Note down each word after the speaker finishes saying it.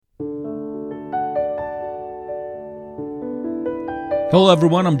Hello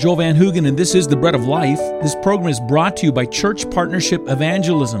everyone, I'm Joel Van Hoogen and this is The Bread of Life. This program is brought to you by Church Partnership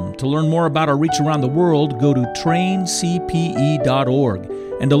Evangelism. To learn more about our reach around the world, go to traincpe.org.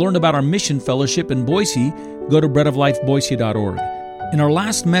 And to learn about our mission fellowship in Boise, go to breadoflifeboise.org. In our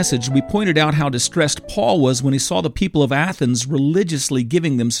last message, we pointed out how distressed Paul was when he saw the people of Athens religiously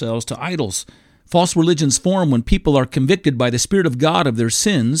giving themselves to idols. False religions form when people are convicted by the Spirit of God of their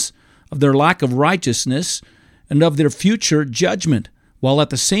sins, of their lack of righteousness, and of their future judgment. While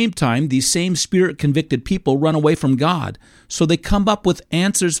at the same time, these same Spirit-convicted people run away from God. So they come up with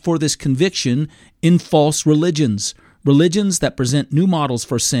answers for this conviction in false religions. Religions that present new models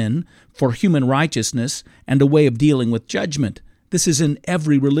for sin, for human righteousness, and a way of dealing with judgment. This is in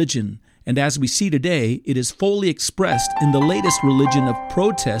every religion. And as we see today, it is fully expressed in the latest religion of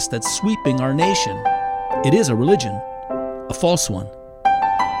protest that's sweeping our nation. It is a religion, a false one.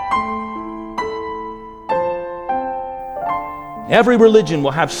 Every religion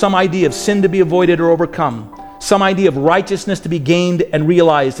will have some idea of sin to be avoided or overcome, some idea of righteousness to be gained and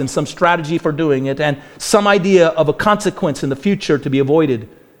realized, and some strategy for doing it, and some idea of a consequence in the future to be avoided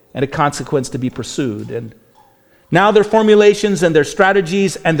and a consequence to be pursued. And now their formulations and their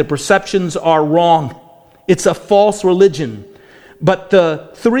strategies and the perceptions are wrong. It's a false religion. But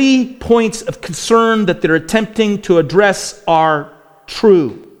the 3 points of concern that they're attempting to address are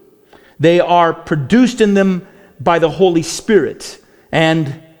true. They are produced in them by the Holy Spirit.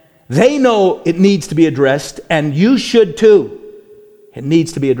 And they know it needs to be addressed, and you should too. It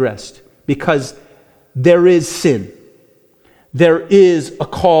needs to be addressed because there is sin. There is a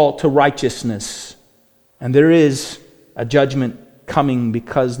call to righteousness. And there is a judgment coming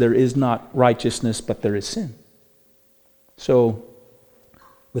because there is not righteousness, but there is sin. So,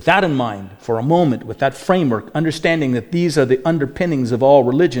 with that in mind, for a moment, with that framework, understanding that these are the underpinnings of all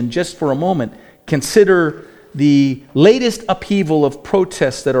religion, just for a moment, consider the latest upheaval of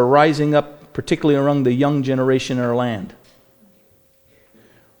protests that are rising up, particularly among the young generation in our land.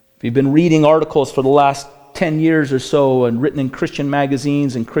 If you've been reading articles for the last 10 years or so and written in Christian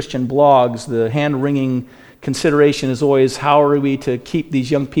magazines and Christian blogs, the hand-wringing consideration is always, how are we to keep these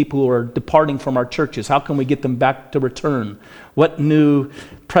young people who are departing from our churches? How can we get them back to return? What new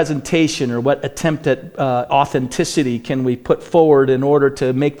presentation or what attempt at authenticity can we put forward in order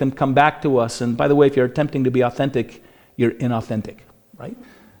to make them come back to us? And by the way, if you're attempting to be authentic, you're inauthentic, right?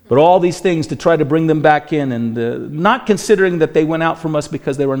 But all these things to try to bring them back in, and not considering that they went out from us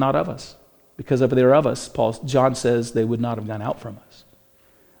because they were not of us. Because if they were of us, John says they would not have gone out from us.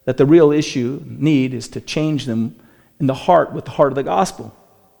 That the real need is to change them in the heart with the heart of the gospel.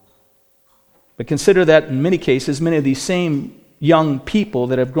 But consider that in many cases, many of these same young people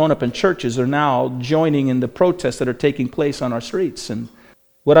that have grown up in churches are now joining in the protests that are taking place on our streets. And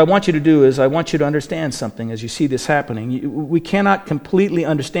what I want you to do is I want you to understand something as you see this happening. We cannot completely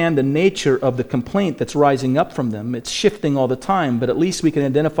understand the nature of the complaint that's rising up from them. It's shifting all the time, but at least we can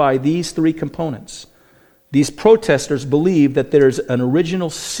identify these 3 components. These protesters believe that there's an original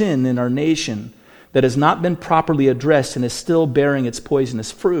sin in our nation that has not been properly addressed and is still bearing its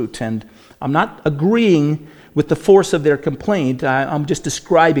poisonous fruit. And I'm not agreeing with the force of their complaint. I'm just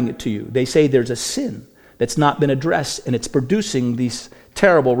describing it to you. They say there's a sin that's not been addressed and it's producing these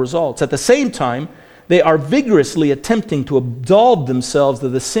terrible results. At the same time, they are vigorously attempting to absolve themselves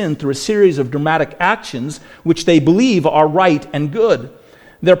of the sin through a series of dramatic actions which they believe are right and good.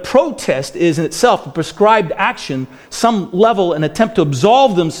 Their protest is in itself a prescribed action, some level, an attempt to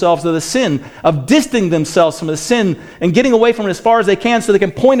absolve themselves of the sin, of distancing themselves from the sin and getting away from it as far as they can so they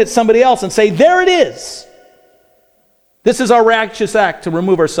can point at somebody else and say, there it is. This is our righteous act to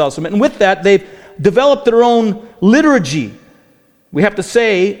remove ourselves from it. And with that, they've developed their own liturgy. We have to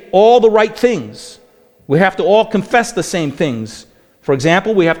say all the right things. We have to all confess the same things. For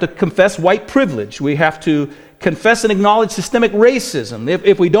example, we have to confess white privilege. We have to confess and acknowledge systemic racism.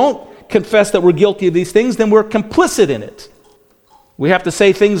 If we don't confess that we're guilty of these things, then we're complicit in it. We have to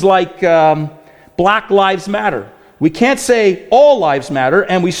say things like Black Lives Matter. We can't say all lives matter,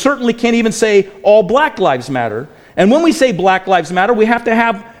 and we certainly can't even say all Black lives matter. And when we say Black Lives Matter, we have to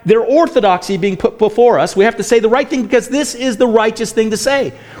have their orthodoxy being put before us. We have to say the right thing because this is the righteous thing to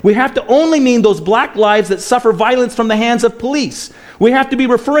say. We have to only mean those black lives that suffer violence from the hands of police. We have to be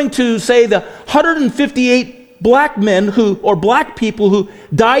referring to, say, the 158 black men or black people who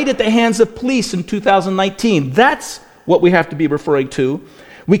died at the hands of police in 2019. That's what we have to be referring to.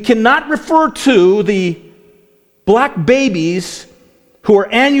 We cannot refer to the black babies who are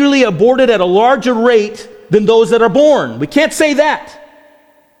annually aborted at a larger rate than those that are born. We can't say that.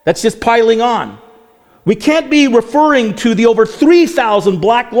 That's just piling on. We can't be referring to the over 3,000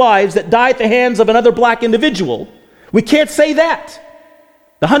 black lives that die at the hands of another black individual. We can't say that.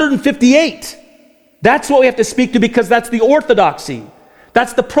 The 158. That's what we have to speak to, because that's the orthodoxy.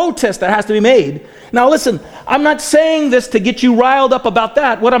 That's the protest that has to be made. Now listen, I'm not saying this to get you riled up about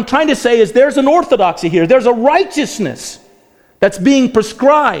that. What I'm trying to say is there's an orthodoxy here. There's a righteousness that's being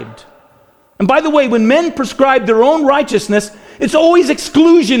prescribed. And by the way, when men prescribe their own righteousness, it's always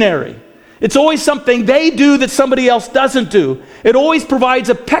exclusionary. It's always something they do that somebody else doesn't do. It always provides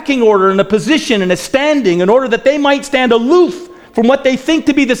a pecking order and a position and a standing in order that they might stand aloof from what they think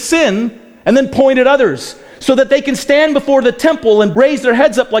to be the sin and then point at others, so that they can stand before the temple and raise their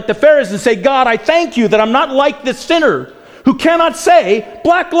heads up like the Pharisees and say, God, I thank you that I'm not like this sinner who cannot say,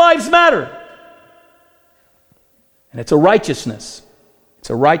 Black Lives Matter. And it's a righteousness.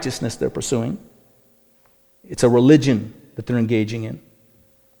 It's a righteousness they're pursuing. It's a religion that they're engaging in.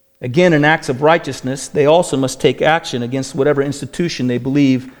 Again, in acts of righteousness, they also must take action against whatever institution they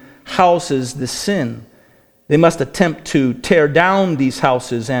believe houses the sin. They must attempt to tear down these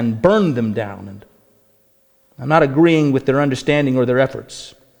houses and burn them down. And I'm not agreeing with their understanding or their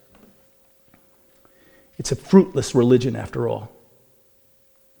efforts. It's a fruitless religion after all.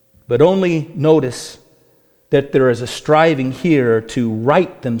 But only notice that there is a striving here to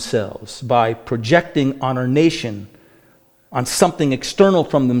right themselves by projecting on our nation, on something external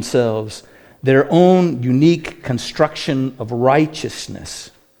from themselves, their own unique construction of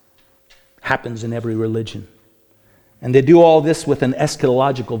righteousness. Happens in every religion. And they do all this with an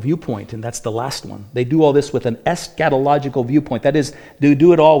eschatological viewpoint, and that's the last one. They do all this with an eschatological viewpoint. That is, they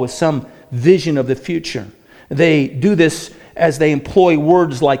do it all with some vision of the future. They do this as they employ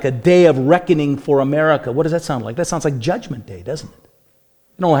words like a day of reckoning for America. What does that sound like? That sounds like Judgment Day, doesn't it?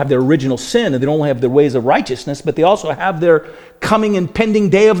 They don't have their original sin, and they don't have their ways of righteousness, but they also have their coming and pending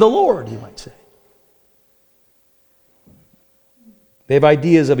day of the Lord, you might say. They have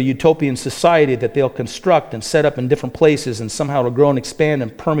ideas of a utopian society that they'll construct and set up in different places, and somehow it'll grow and expand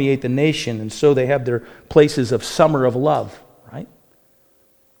and permeate the nation. And so they have their places of summer of love, right?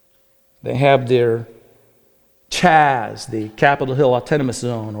 They have their CHAZ, the Capitol Hill Autonomous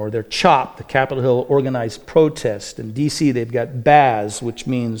Zone, or their CHOP, the Capitol Hill Organized Protest. In D.C., they've got BAZ, which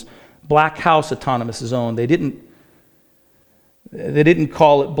means Black House Autonomous Zone. They didn't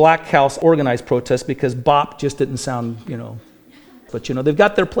call it Black House Organized Protest because BOP just didn't sound, But, they've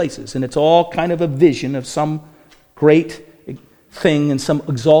got their places, and it's all kind of a vision of some great thing and some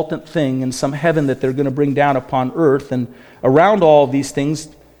exaltant thing and some heaven that they're going to bring down upon earth. And around all of these things,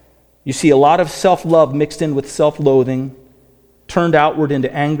 you see a lot of self-love mixed in with self-loathing, turned outward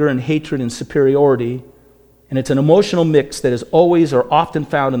into anger and hatred and superiority. And it's an emotional mix that is always or often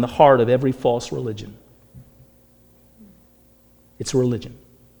found in the heart of every false religion. It's religion.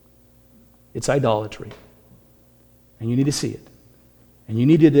 It's idolatry. And you need to see it. And you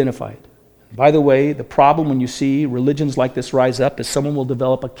need to identify it. By the way, the problem when you see religions like this rise up is someone will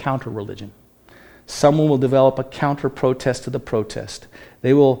develop a counter-religion. Someone will develop a counter-protest to the protest.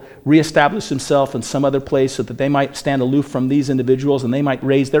 They will reestablish themselves in some other place so that they might stand aloof from these individuals, and they might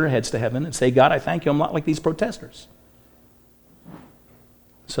raise their heads to heaven and say, God, I thank you, I'm not like these protesters.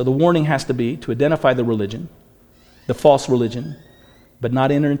 So the warning has to be to identify the religion, the false religion, but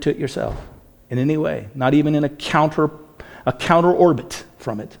not enter into it yourself in any way, not even in a counter orbit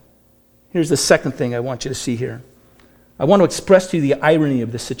from it. Here's the second thing I want you to see here. I want to express to you the irony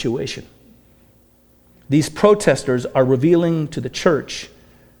of this situation. These protesters are revealing to the church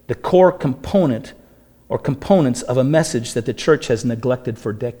the core component or components of a message that the church has neglected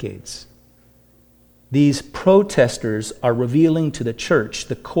for decades. These protesters are revealing to the church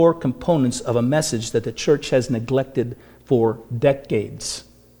the core components of a message that the church has neglected for decades.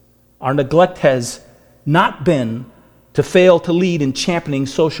 Our neglect has not been to fail to lead in championing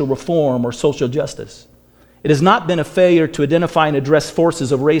social reform or social justice. It has not been a failure to identify and address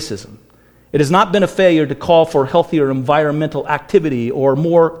forces of racism. It has not been a failure to call for healthier environmental activity or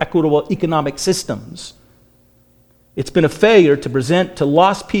more equitable economic systems. It's been a failure to present to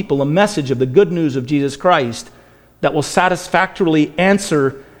lost people a message of the good news of Jesus Christ that will satisfactorily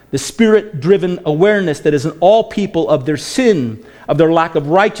answer the spirit-driven awareness that is in all people of their sin, of their lack of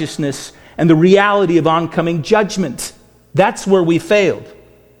righteousness, and the reality of oncoming judgment. That's where we failed.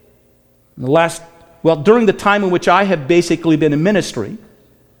 During the time in which I have basically been in ministry,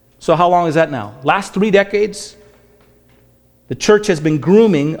 so how long is that now? Last 3 decades? The church has been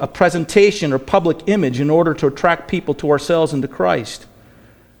grooming a presentation or public image in order to attract people to ourselves and to Christ.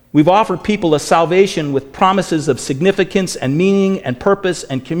 We've offered people a salvation with promises of significance and meaning and purpose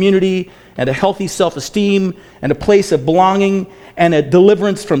and community and a healthy self-esteem and a place of belonging and a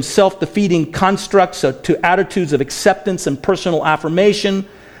deliverance from self-defeating constructs to attitudes of acceptance and personal affirmation.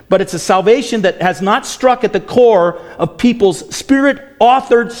 but it's a salvation that has not struck at the core of people's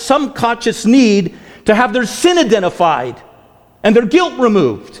spirit-authored, subconscious need to have their sin identified and their guilt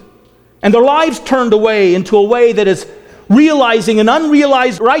removed and their lives turned away into a way that is realizing an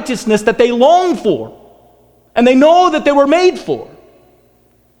unrealized righteousness that they long for and they know that they were made for,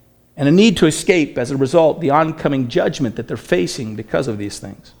 and a need to escape as a result the oncoming judgment that they're facing because of these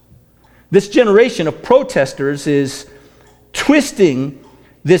things. This generation of protesters is twisting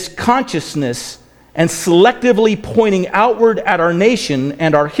this consciousness and selectively pointing outward at our nation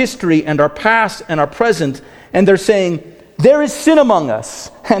and our history and our past and our present, and they're saying, there is sin among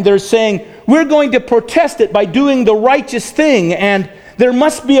us. And they're saying, we're going to protest it by doing the righteous thing, and there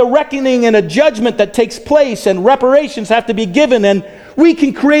must be a reckoning and a judgment that takes place, and reparations have to be given, and we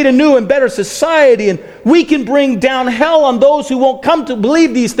can create a new and better society, and we can bring down hell on those who won't come to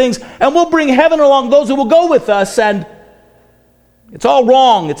believe these things, and we'll bring heaven along those who will go with us. And it's all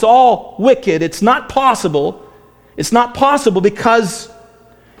wrong. It's all wicked. It's not possible. It's not possible because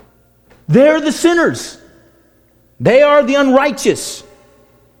they're the sinners. They are the unrighteous.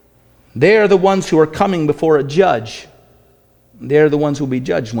 They are the ones who are coming before a judge. They are the ones who will be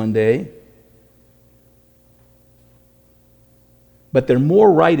judged one day. But they're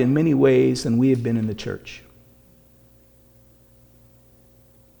more right in many ways than we have been in the church.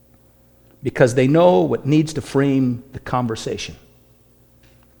 Because they know what needs to frame the conversation.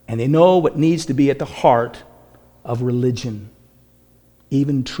 And they know what needs to be at the heart of religion,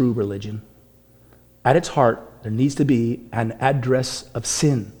 even true religion. At its heart, there needs to be an address of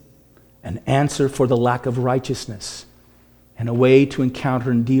sin, an answer for the lack of righteousness, and a way to encounter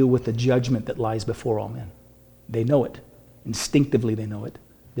and deal with the judgment that lies before all men. They know it. Instinctively they know it.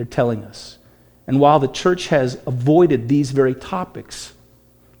 They're telling us. And while the church has avoided these very topics,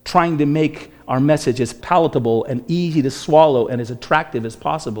 trying to make our message as palatable and easy to swallow and as attractive as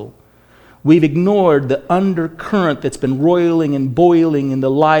possible, we've ignored the undercurrent that's been roiling and boiling in the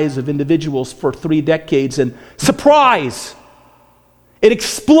lives of individuals for 3 decades, and surprise! It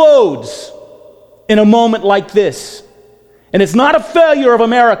explodes in a moment like this. And it's not a failure of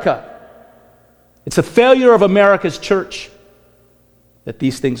America. It's a failure of America's church that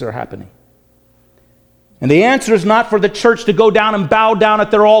these things are happening. And the answer is not for the church to go down and bow down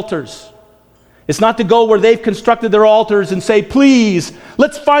at their altars. It's not to go where they've constructed their altars and say, please,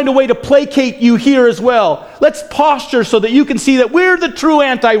 let's find a way to placate you here as well. Let's posture so that you can see that we're the true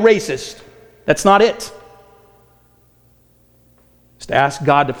anti-racist. That's not it. It's to ask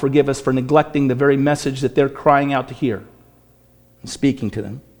God to forgive us for neglecting the very message that they're crying out to hear and speaking to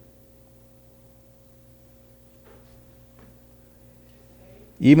them.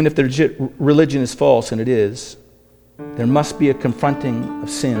 Even if their religion is false, and it is, there must be a confronting of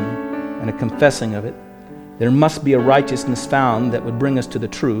sin and a confessing of it. There must be a righteousness found that would bring us to the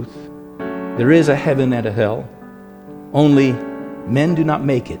truth. There is a heaven and a hell. Only men do not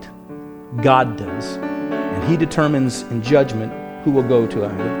make it. God does. And He determines in judgment who will go to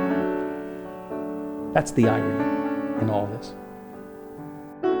either. That's the irony in all this.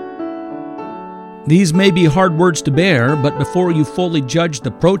 These may be hard words to bear, but before you fully judge the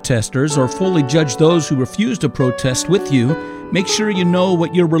protesters or fully judge those who refuse to protest with you, make sure you know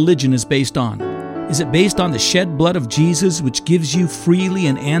what your religion is based on. Is it based on the shed blood of Jesus, which gives you freely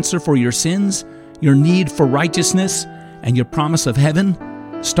an answer for your sins, your need for righteousness, and your promise of heaven?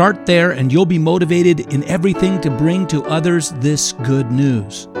 Start there and you'll be motivated in everything to bring to others this good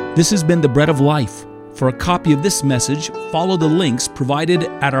news. This has been the Bread of Life. For a copy of this message, follow the links provided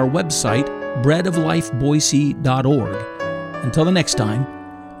at our website, breadoflifeboise.org. Until the next time,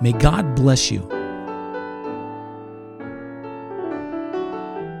 may God bless you.